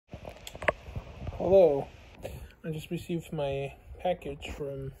Hello. I just received my package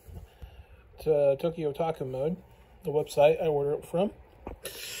from Tokyo Otaku Mode, the website I ordered it from.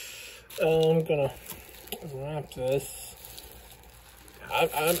 I'm gonna wrap this.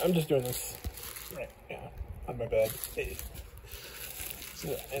 I'm just doing this right, on my bed.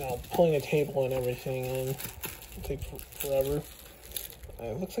 So, and I'm pulling a table and everything, and it'll take forever.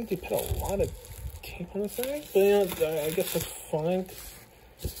 It looks like they put a lot of tape on the side, but I guess that's fine.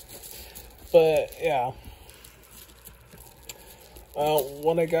 But yeah,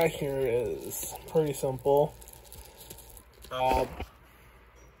 what I got here is pretty simple. Alright,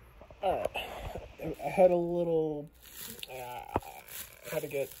 I had a little, I had to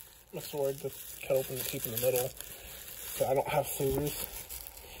get my sword to cut open the tape in the middle, so I don't have scissors.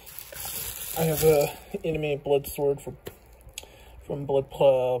 I have a enemy blood sword from Blood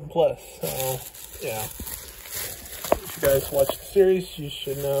Plus, so yeah. If you guys watch the series, you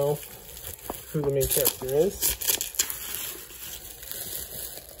should know who the main character is.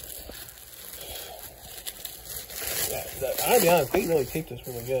 Yeah, I'll be honest, they really taped this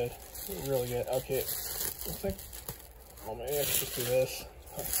really good. Really good. Okay, looks like, oh man, I should just do this.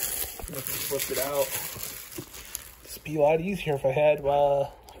 Just lift it out. This would be a lot easier if I had like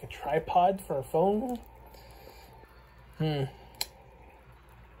a tripod for a phone. I'll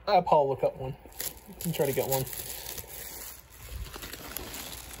probably look up one and try to get one.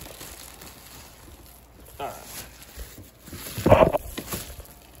 Alright.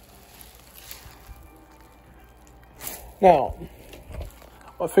 Now,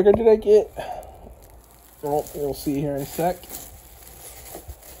 what figure did I get? Well, we'll see here in a sec.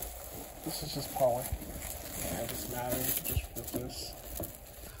 This is just probably, yeah, it doesn't matter. Just put this.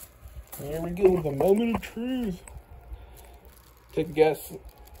 Here we go, the moment of truth. Take a guess.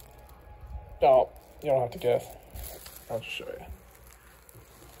 Oh, you don't have to guess. I'll just show you.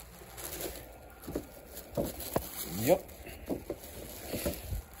 Yep.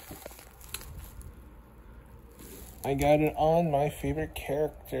 I got it on my favorite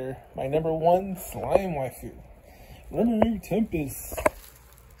character. My #1 slime waifu. Rimuru Tempest.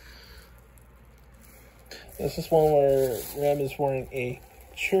 This is one where Rem is wearing a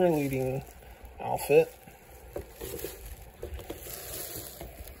cheerleading outfit.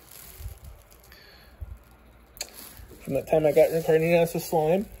 From that time I got reincarnated as a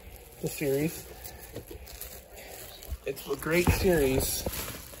slime, the series. It's a great series.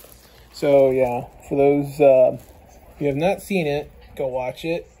 So yeah, for those if you have not seen it, go watch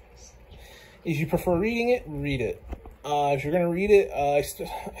it. If you prefer reading it, read it. If you're gonna read it, I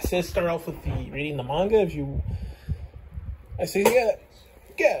say start off with reading the manga. I say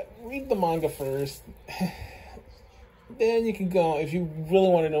read the manga first. Then you can go, if you really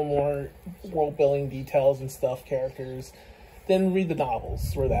want to know more world building details and stuff, characters, then read the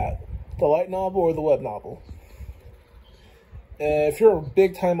novels for that. The light novel or the web novel. If you're a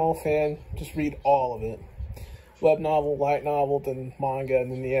big time all fan, just read all of it. Web novel, light novel, then manga,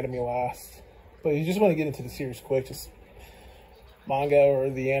 and then the anime last. But if you just want to get into the series quick, just manga or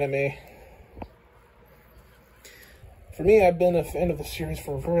the anime. For me, I've been a fan of the series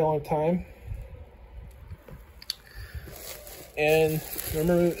for a very long time. And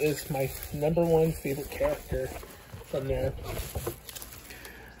Rimuru is my #1 favorite character from there.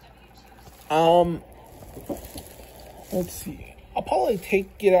 Let's see. I'll probably take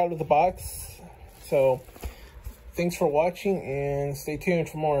it out of the box. So, thanks for watching and stay tuned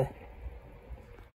for more.